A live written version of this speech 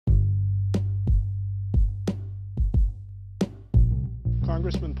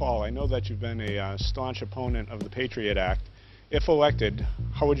Congressman Paul, I know that you've been a staunch opponent of the Patriot Act. If elected,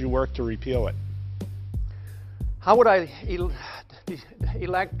 how would you work to repeal it? How would I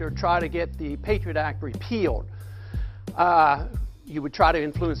elect or try to get the Patriot Act repealed? You would try to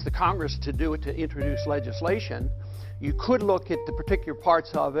influence the Congress to do it, to introduce legislation. You could look at the particular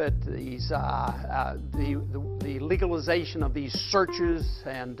parts of it, these, the legalization of these searches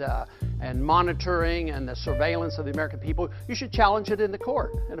and monitoring and the surveillance of the American people. You should challenge it in the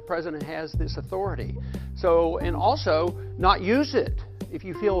court, and the president has this authority. So, and also not use it. If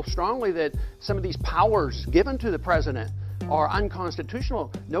you feel strongly that some of these powers given to the president are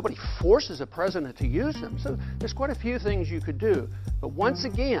unconstitutional, nobody forces a president to use them. So there's quite a few things you could do. But once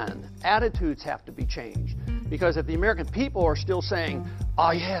again, attitudes have to be changed. Because if the American people are still saying,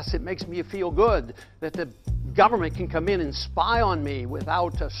 oh yes, it makes me feel good that the government can come in and spy on me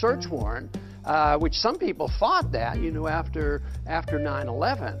without a search warrant, which some people thought that, after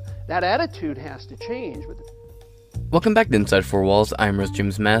 9/11, that attitude has to change. Welcome back to Inside Four Walls. I'm Rose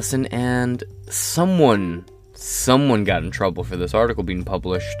James Madison, and someone got in trouble for this article being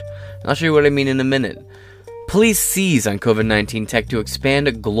published. I'll show you what I mean in a minute. Police seize on COVID-19 tech to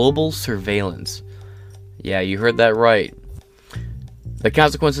expand global surveillance. Yeah, you heard that right. The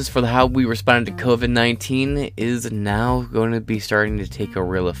consequences for how we responded to COVID-19 is now going to be starting to take a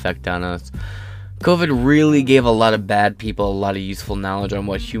real effect on us. COVID really gave a lot of bad people a lot of useful knowledge on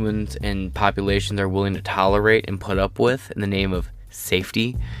what humans and populations are willing to tolerate and put up with in the name of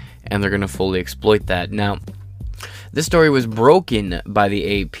safety, and they're going to fully exploit that. Now, this story was broken by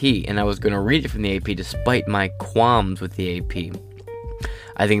the AP, and I was going to read it from the AP despite my qualms with the AP.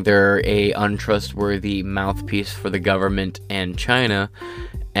 I think they're a untrustworthy mouthpiece for the government and China,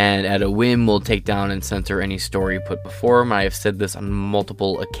 and at a whim will take down and censor any story put before them. I have said this on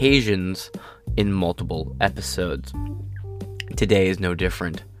multiple occasions in multiple episodes. Today is no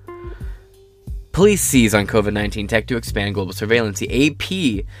different. Police seize on COVID-19 tech to expand global surveillance. The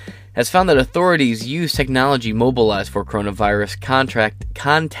AP has found that authorities use technology mobilized for coronavirus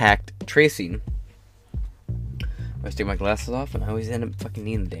contact tracing. I take my glasses off, and I always end up fucking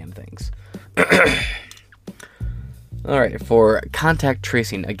needing the damn things. Alright, for contact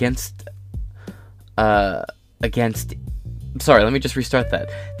tracing sorry, let me just restart that.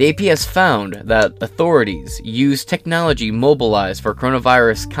 The AP has found that authorities use technology mobilized for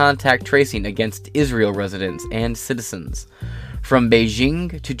coronavirus contact tracing against Israel residents and citizens. From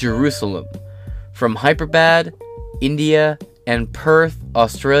Beijing to Jerusalem, from Hyderabad, India, and Perth,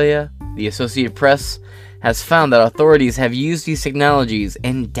 Australia, the Associated Press has found that authorities have used these technologies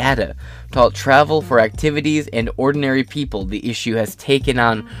and data to halt travel for activities and ordinary people. The issue has taken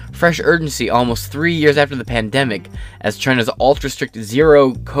on fresh urgency almost 3 years after the pandemic, as China's ultra-strict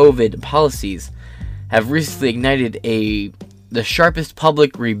zero-COVID policies have recently ignited the sharpest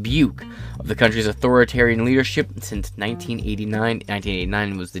public rebuke of the country's authoritarian leadership since 1989.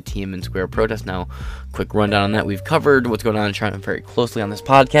 1989 was the Tiananmen Square protest. Now, quick rundown on that. We've covered what's going on in China very closely on this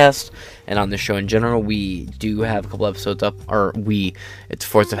podcast and on this show in general. We do have a couple episodes up, it's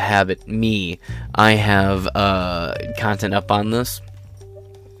force of habit, I have content up on this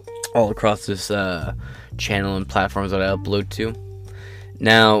all across this channel and platforms that I upload to.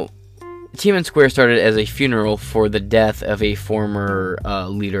 Now, Tiananmen Square started as a funeral for the death of a former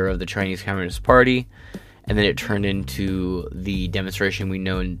leader of the Chinese Communist Party, and then it turned into the demonstration we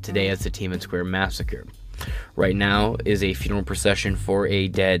know today as the Tiananmen Square Massacre. Right now is a funeral procession for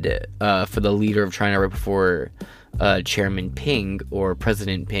for the leader of China right before Chairman Ping, or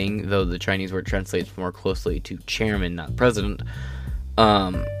President Ping, though the Chinese word translates more closely to chairman, not president.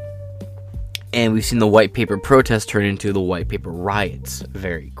 And we've seen the white paper protest turn into the white paper riots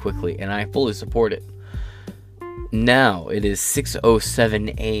very quickly, and I fully support it. Now, it is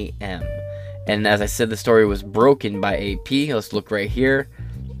 6:07 a.m., and as I said, the story was broken by AP. Let's look right here.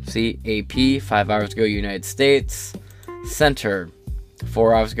 See, AP, 5 hours ago, United States. Center,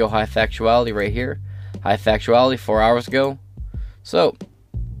 4 hours ago, high factuality right here. High factuality, 4 hours ago. So,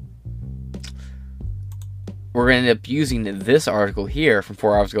 we're going to end up using this article here from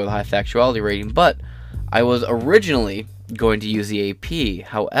 4 hours ago, the high factuality rating, but I was originally going to use the AP.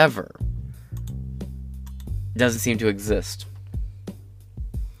 However, it doesn't seem to exist.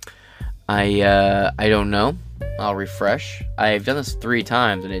 I don't know. I'll refresh. I've done this 3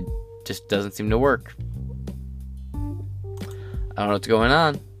 times, and it just doesn't seem to work. I don't know what's going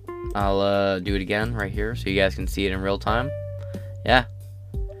on. I'll do it again right here so you guys can see it in real time. Yeah.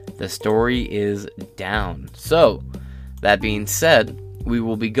 The story is down. So, that being said, we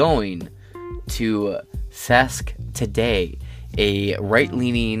will be going to Sask Today, a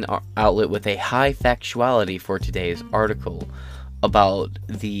right-leaning outlet with a high factuality for today's article. about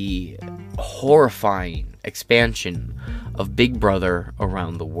the horrifying expansion of Big Brother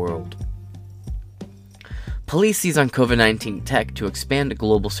around the world. Police seize on COVID-19 tech to expand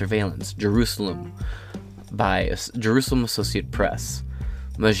global surveillance. Jerusalem, by Jerusalem Associate Press.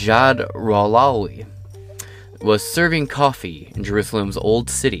 Majad Rahlawi was serving coffee in Jerusalem's Old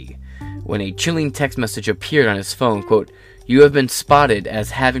City when a chilling text message appeared on his phone, quote, "You have been spotted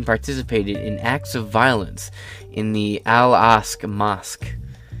as having participated in acts of violence in the Al-Aqsa Mosque,"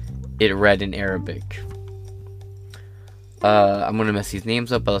 it read in Arabic. I'm gonna mess these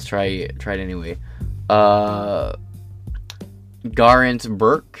names up, but let's try it anyway. Garant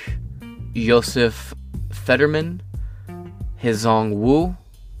Burke, Yosef Federman, Hezong Wu,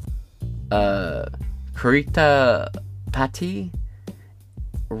 Karita Pati,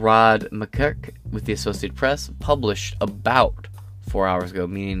 Rod McKirk with the Associated Press, published about 4 hours ago,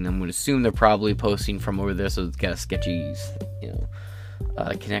 meaning I'm going to assume they're probably posting from over there, so it's got a sketchy,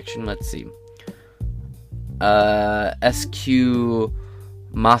 connection. Let's see. SQ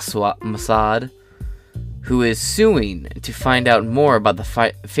Masad, who is suing to find out more about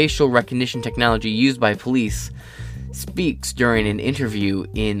the facial recognition technology used by police, speaks during an interview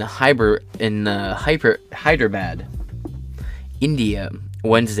in Hyderabad, India,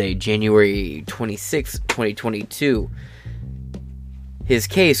 Wednesday, January 26, 2022. His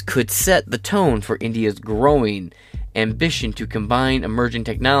case could set the tone for India's growing ambition to combine emerging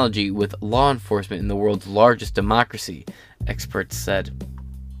technology with law enforcement in the world's largest democracy, experts said.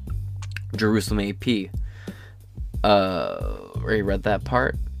 Jerusalem AP. Already read that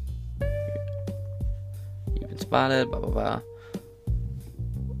part. You've been spotted, blah, blah, blah.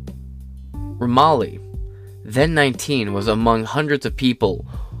 Ramali, then 19, was among hundreds of people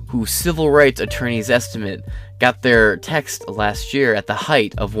who civil rights attorneys estimate got their text last year at the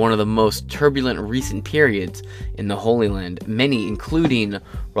height of one of the most turbulent recent periods in the Holy Land, many including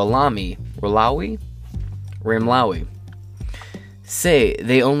Ramlawi, say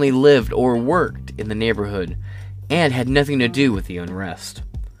they only lived or worked in the neighborhood and had nothing to do with the unrest.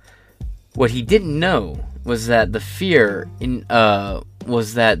 What he didn't know was that the feared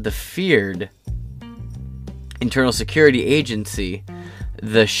internal security agency,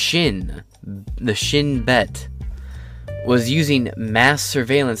 the Shin Bet, was using mass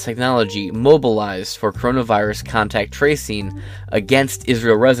surveillance technology mobilized for coronavirus contact tracing against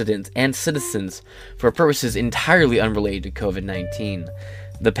Israel residents and citizens for purposes entirely unrelated to COVID-19.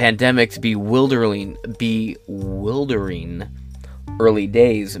 The pandemic's bewildering early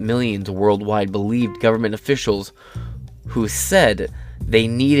days, millions worldwide believed government officials who said they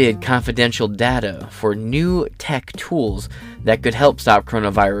needed confidential data for new tech tools that could help stop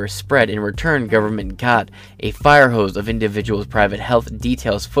coronavirus spread. In return, government got a fire hose of individuals' private health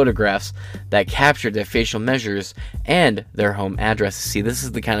details photographs that captured their facial measures and their home addresses. See, this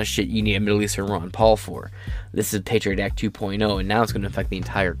is the kind of shit you need a Middle Eastern Ron Paul for. This is Patriot Act 2.0, and now it's going to affect the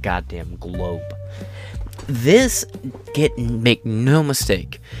entire goddamn globe. Make no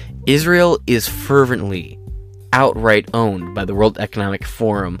mistake, Israel is fervently outright owned by the World Economic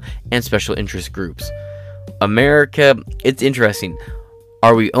Forum and special interest groups. America, it's interesting.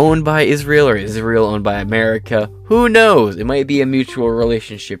 Are we owned by Israel or is Israel owned by America? Who knows? It might be a mutual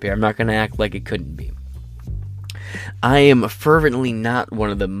relationship here. I'm not going to act like it couldn't be. I am fervently not one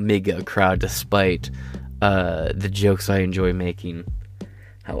of the MAGA crowd, despite the jokes I enjoy making.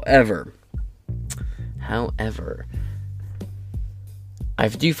 However, I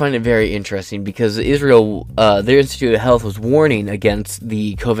do find it very interesting because Israel, their Institute of Health was warning against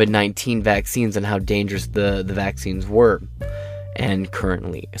the COVID-19 vaccines and how dangerous the vaccines were, and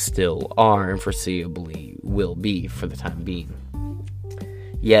currently still are, and foreseeably will be for the time being.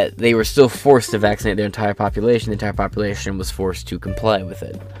 Yet, they were still forced to vaccinate their entire population. The entire population was forced to comply with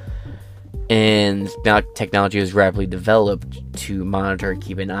it. And now technology is rapidly developed to monitor and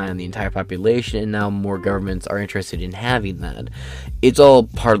keep an eye on the entire population, and now more governments are interested in having that. It's all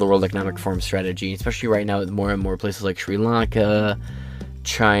part of the World Economic Forum strategy, especially right now with more and more places like Sri Lanka,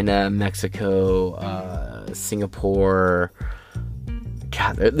 China, Mexico, Singapore.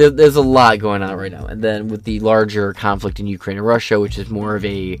 God, there's a lot going on right now. And then with the larger conflict in Ukraine and Russia, which is more of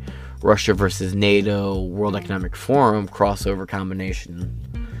a Russia versus NATO, World Economic Forum crossover combination.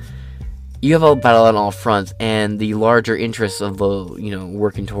 You have a battle on all fronts, and the larger interests of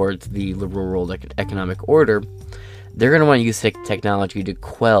working towards the liberal world economic order, they're going to want to use technology to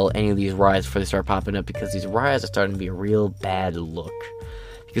quell any of these riots before they start popping up, because these riots are starting to be a real bad look.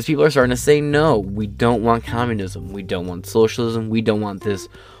 Because people are starting to say, no, we don't want communism, we don't want socialism, we don't want this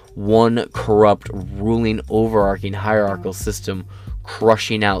one corrupt, ruling, overarching, hierarchical system.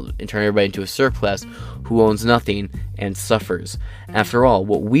 crushing out and turning everybody into a surplus who owns nothing and suffers. After all,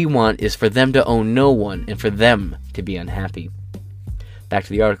 what we want is for them to own no one and for them to be unhappy. Back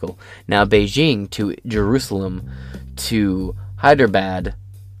to the article. Now, Beijing to Jerusalem to Hyderabad,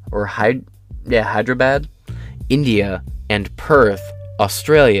 India, and Perth,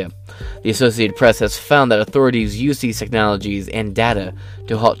 Australia. The Associated Press has found that authorities use these technologies and data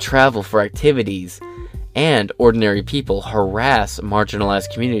to halt travel for activities, and ordinary people harass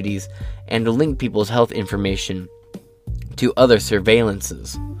marginalized communities and link people's health information to other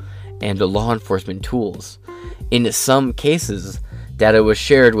surveillances and law enforcement tools. In some cases, data was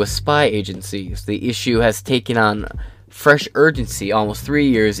shared with spy agencies. The issue has taken on fresh urgency almost 3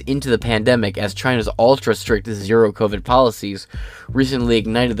 years into the pandemic, as China's ultra-strict zero-COVID policies recently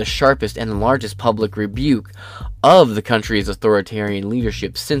ignited the sharpest and largest public rebuke of the country's authoritarian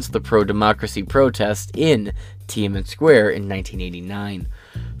leadership since the pro-democracy protests in Tiananmen Square in 1989.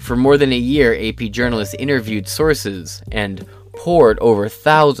 For more than a year, AP journalists interviewed sources and pored over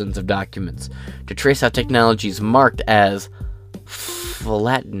thousands of documents to trace how technologies marked as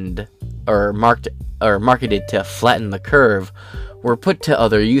flattened or marketed to flatten the curve were put to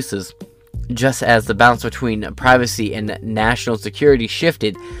other uses, just as the balance between privacy and national security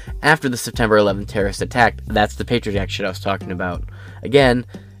shifted after the September 11th terrorist attack. That's the Patriot Act shit I was talking about. Again,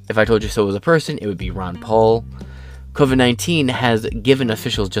 if I told you so was a person, it would be Ron Paul. COVID-19 has given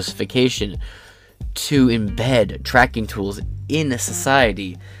officials justification to embed tracking tools in a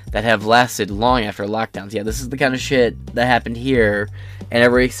society that have lasted long after lockdowns. Yeah, this is the kind of shit that happened here, and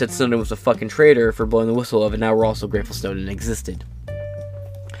everybody said Snowden was a fucking traitor for blowing the whistle of it. Now we're also grateful Snowden existed.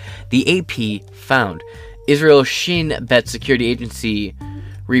 The AP found Israel's Shin Bet security agency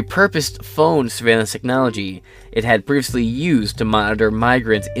repurposed phone surveillance technology it had previously used to monitor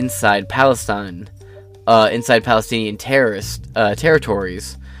migrants inside Palestinian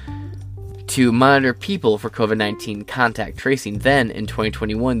territories to monitor people for COVID-19 contact tracing. Then, in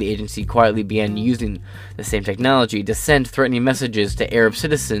 2021, the agency quietly began using the same technology to send threatening messages to Arab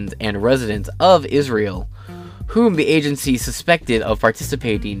citizens and residents of Israel, whom the agency suspected of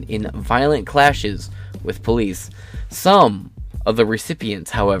participating in violent clashes with police. Some of the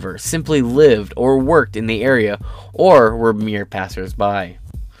recipients, however, simply lived or worked in the area or were mere passers-by.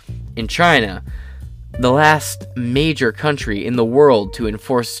 In China, the last major country in the world to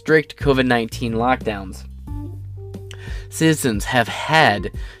enforce strict COVID-19 lockdowns, citizens have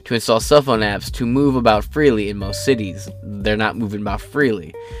had to install cell phone apps to move about freely in most cities. They're not moving about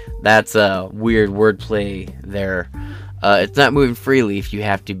freely. That's a weird wordplay there. It's not moving freely if you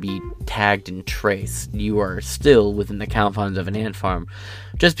have to be tagged and traced. You are still within the confines of an ant farm.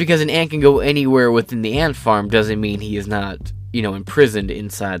 Just because an ant can go anywhere within the ant farm doesn't mean he is not, imprisoned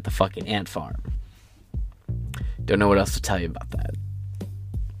inside the fucking ant farm. Don't know what else to tell you about that.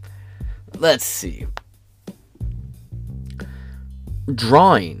 Let's see.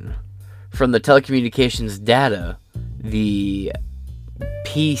 Drawing from the telecommunications data, the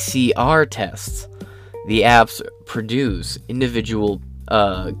PCR tests, the apps produce individual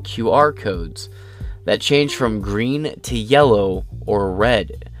QR codes that change from green to yellow or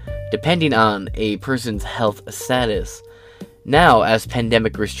red, depending on a person's health status. Now, as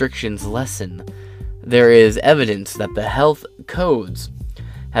pandemic restrictions lessen, there is evidence that the health codes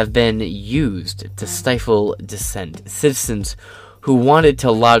have been used to stifle dissent. Citizens who wanted to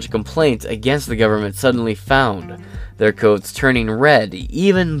lodge complaints against the government suddenly found their codes turning red,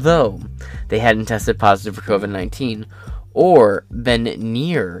 even though they hadn't tested positive for COVID-19 or been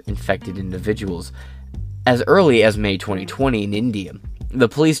near infected individuals. As early as May 2020 in India, the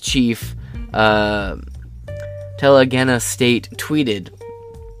police chief, Telangana State, tweeted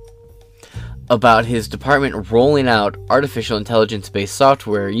about his department rolling out artificial intelligence-based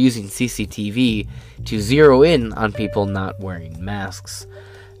software using CCTV to zero in on people not wearing masks.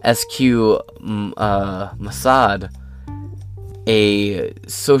 SQ Masad, a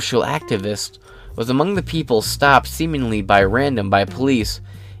social activist, was among the people stopped seemingly by random by police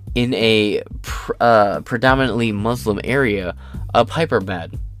in a predominantly Muslim area of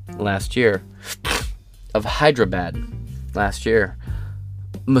Hyderabad last year.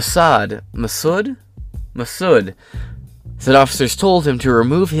 Masood said officers told him to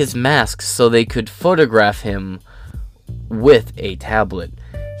remove his mask so they could photograph him with a tablet.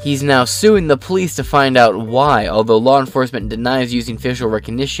 He's now suing the police to find out why, although law enforcement denies using facial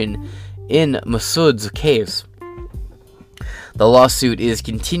recognition in Masood's case. The lawsuit is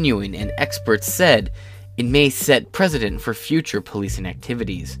continuing, and experts said it may set precedent for future policing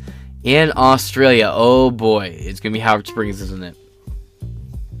activities. In Australia, oh boy, it's going to be Howard Springs, isn't it?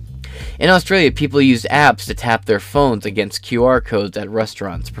 In Australia, people used apps to tap their phones against QR codes at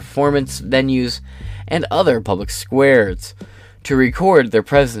restaurants, performance venues, and other public squares to record their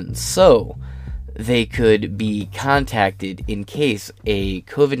presence so they could be contacted in case a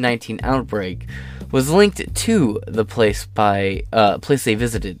COVID-19 outbreak was linked to the place they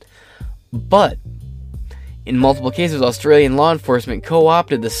visited. But in multiple cases, Australian law enforcement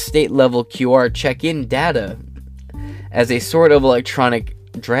co-opted the state-level QR check-in data as a sort of electronic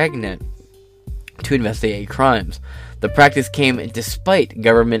dragnet to investigate crimes. The practice came despite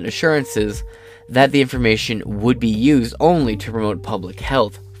government assurances that the information would be used only to promote public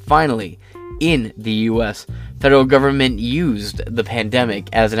health. Finally, in the U.S., federal government used the pandemic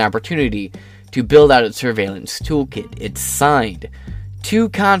as an opportunity to build out its surveillance toolkit. It signed 2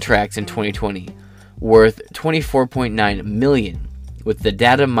 contracts in 2020 worth $24.9 million with the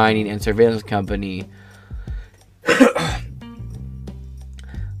data mining and surveillance company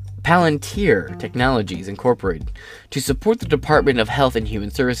Palantir Technologies Incorporated to support the Department of Health and Human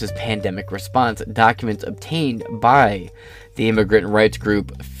Services pandemic response. Documents obtained by the immigrant rights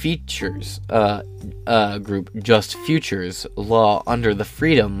group Just Futures Law under the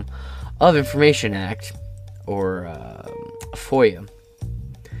Freedom of Information Act, or FOIA,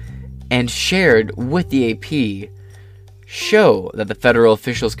 and shared with the AP show that the federal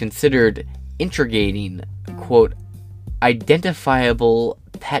officials considered integrating, quote, identifiable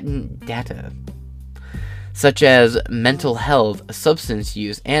patent data, such as mental health, substance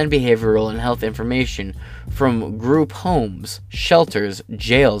use, and behavioral and health information from group homes, shelters,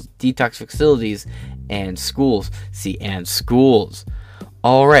 jails, detox facilities, and schools. See, and schools.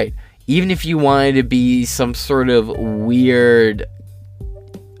 Alright, even if you wanted to be some sort of weird,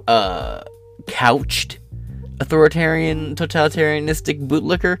 couched authoritarian, totalitarianistic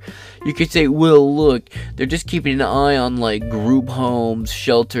bootlicker, you could say, well, look, they're just keeping an eye on, like, group homes,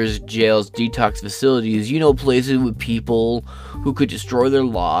 shelters, jails, detox facilities, places with people who could destroy their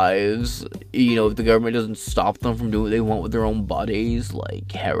lives, if the government doesn't stop them from doing what they want with their own bodies,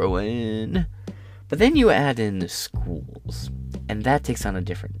 like heroin. But then you add in the schools, and that takes on a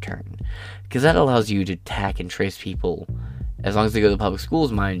different turn, because that allows you to track and trace people, as long as they go to public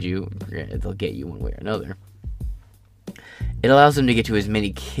schools, mind you, they'll get you one way or another. It allows them to get to as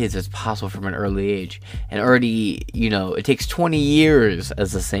many kids as possible from an early age. And already, it takes 20 years,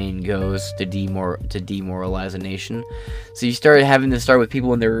 as the saying goes, to demoralize a nation. So you start having to start with people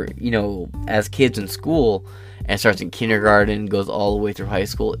when they're, as kids in school, and it starts in kindergarten, goes all the way through high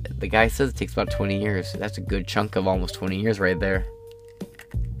school. The guy says it takes about 20 years. That's a good chunk of almost 20 years right there.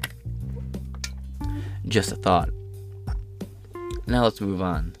 Just a thought. Now let's move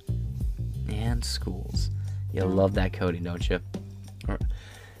on. And schools. You'll love that coding, don't you?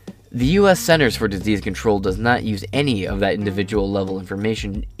 The U.S. Centers for Disease Control does not use any of that individual level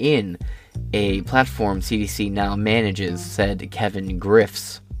information in a platform CDC now manages, said Kevin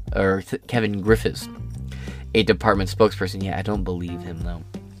Griffiths, a department spokesperson. Yeah, I don't believe him, though.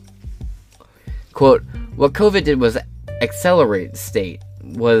 Quote, what COVID did was accelerate state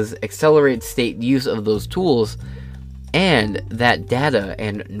use of those tools and that data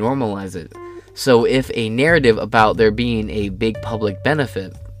and normalize it. So if a narrative about there being a big public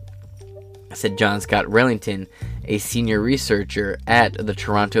benefit, said John Scott Rellington, a senior researcher at the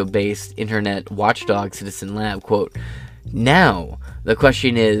Toronto-based internet watchdog Citizen Lab, quote, now the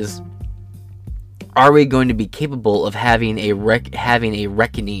question is, are we going to be capable of having a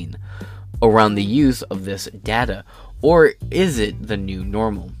reckoning around the use of this data, or is it the new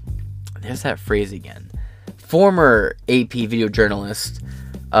normal? There's that phrase again. Former AP video journalist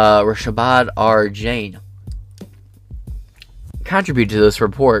Rashabad R. Jain contributed to this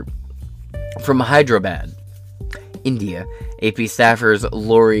report from Hyderabad, India. AP staffers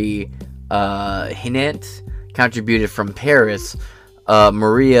Lori Hinnant contributed from Paris,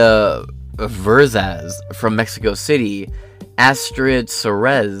 Maria Verzaz from Mexico City, Astrid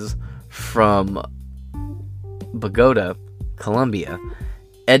Sorez from Bogota, Colombia,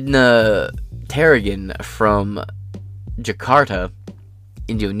 Edna Tarragan from Jakarta,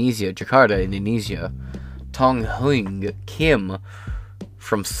 Indonesia, Tong Hung Kim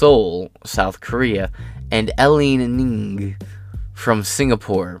from Seoul, South Korea, and Eileen Ning from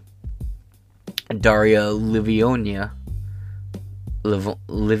Singapore. Daria Liviova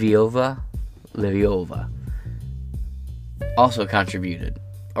also contributed.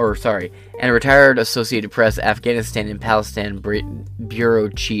 And retired Associated Press Afghanistan and Palestine Bureau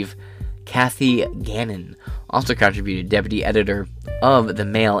Chief Kathy Gannon also contributed. Deputy editor of The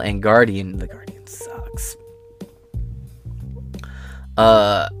Mail and Guardian. The Guardian sucks.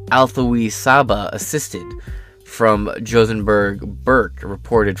 Althawi Saba assisted from Josenberg. Burke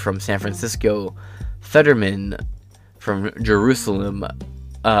reported from San Francisco. Fetterman from Jerusalem.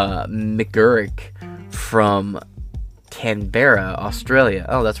 McGurk from Canberra, Australia.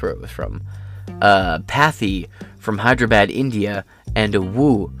 Oh, that's where it was from. Pathy from Hyderabad, India. And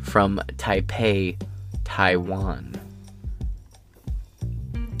Wu from Taipei, Taiwan.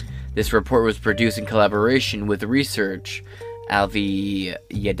 This report was produced in collaboration with Research Alvi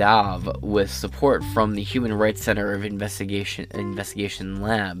Yadav with support from the Human Rights Center of Investigation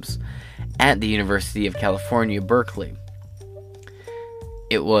Labs at the University of California, Berkeley.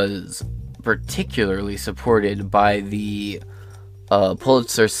 It was particularly supported by the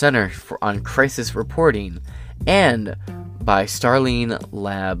Pulitzer Center on Crisis Reporting and by Starling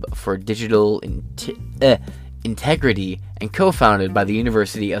Lab for Digital Integrity, and co-founded by the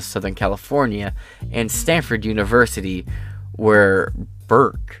University of Southern California and Stanford University, where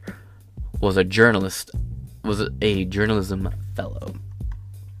Burke was a journalism fellow.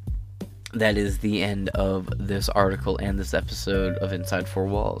 That is the end of this article and this episode of Inside Four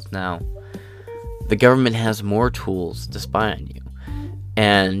Walls. Now, the government has more tools to spy on you.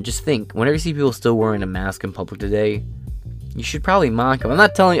 And just think, whenever you see people still wearing a mask in public today, you should probably mock them. I'm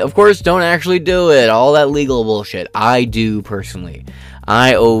not telling you, of course, don't actually do it. All that legal bullshit. I do, personally.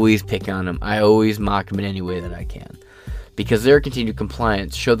 I always pick on them. I always mock them in any way that I can. Because their continued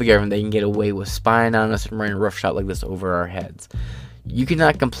compliance show the government they can get away with spying on us and running roughshod like this over our heads. You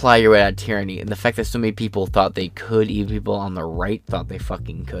cannot comply your way out of tyranny. And the fact that so many people thought they could, even people on the right thought they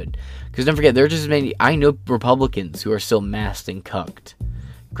fucking could. Because don't forget, there are just as many... I know Republicans who are still masked and cucked.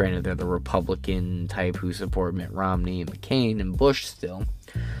 Granted, they're the Republican type who support Mitt Romney and McCain and Bush still.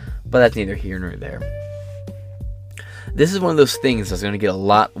 But that's neither here nor there. This is one of those things that's going to get a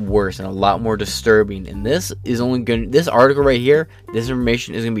lot worse and a lot more disturbing. And this article right here, this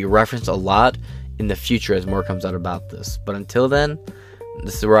information is going to be referenced a lot in the future as more comes out about this. But until then,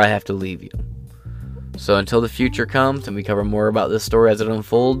 this is where I have to leave you. So until the future comes and we cover more about this story as it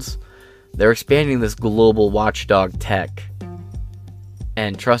unfolds, they're expanding this global watchdog tech.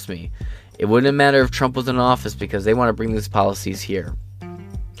 And trust me, it wouldn't matter if Trump was in office because they want to bring these policies here.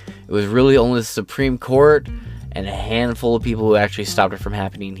 It was really only the Supreme Court and a handful of people who actually stopped it from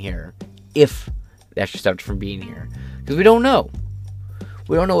happening here. If they actually stopped it from being here. Because we don't know.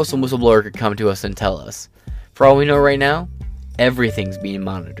 We don't know if some whistleblower could come to us and tell us. For all we know right now, everything's being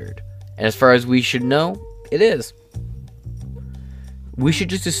monitored. And as far as we should know, it is. We should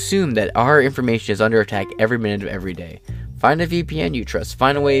just assume that our information is under attack every minute of every day. Find a VPN you trust.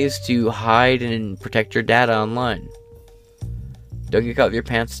 Find ways to hide and protect your data online. Don't get caught with your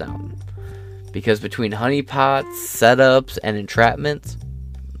pants down. Because between honeypots, setups, and entrapments,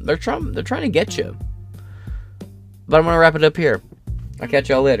 they're trying to get you. But I'm going to wrap it up here. I'll catch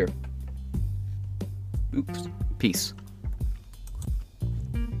y'all later. Oops. Peace.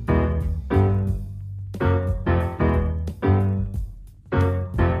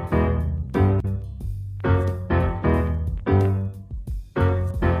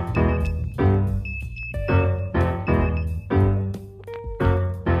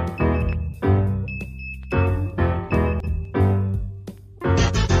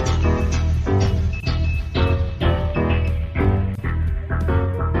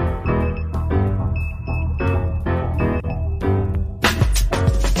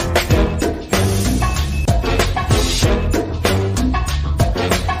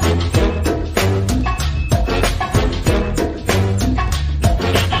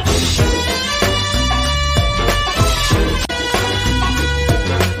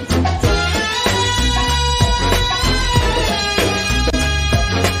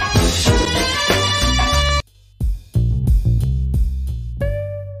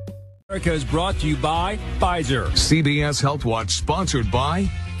 America is brought to you by Pfizer. CBS Health Watch sponsored by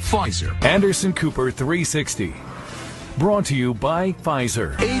Pfizer. Anderson Cooper 360. Brought to you by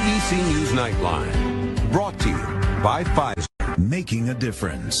Pfizer. ABC News Nightline. Brought to you by Pfizer. Making a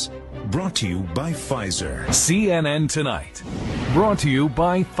difference. Brought to you by Pfizer. CNN Tonight. Brought to you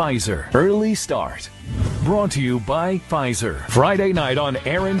by Pfizer. Early Start. Brought to you by Pfizer. Friday night on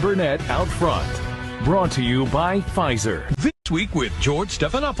Aaron Burnett Out Front. Brought to you by Pfizer. This Week with George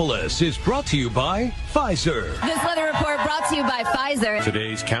Stephanopoulos is brought to you by Pfizer. This weather report brought to you by Pfizer.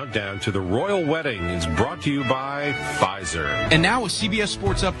 Today's countdown to the royal wedding is brought to you by Pfizer. And now a CBS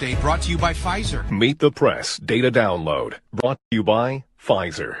Sports Update brought to you by Pfizer. Meet the Press Data Download brought to you by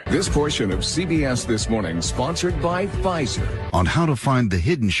Pfizer. This portion of CBS This Morning sponsored by Pfizer. On how to find the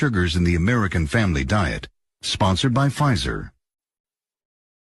hidden sugars in the American family diet. Sponsored by Pfizer.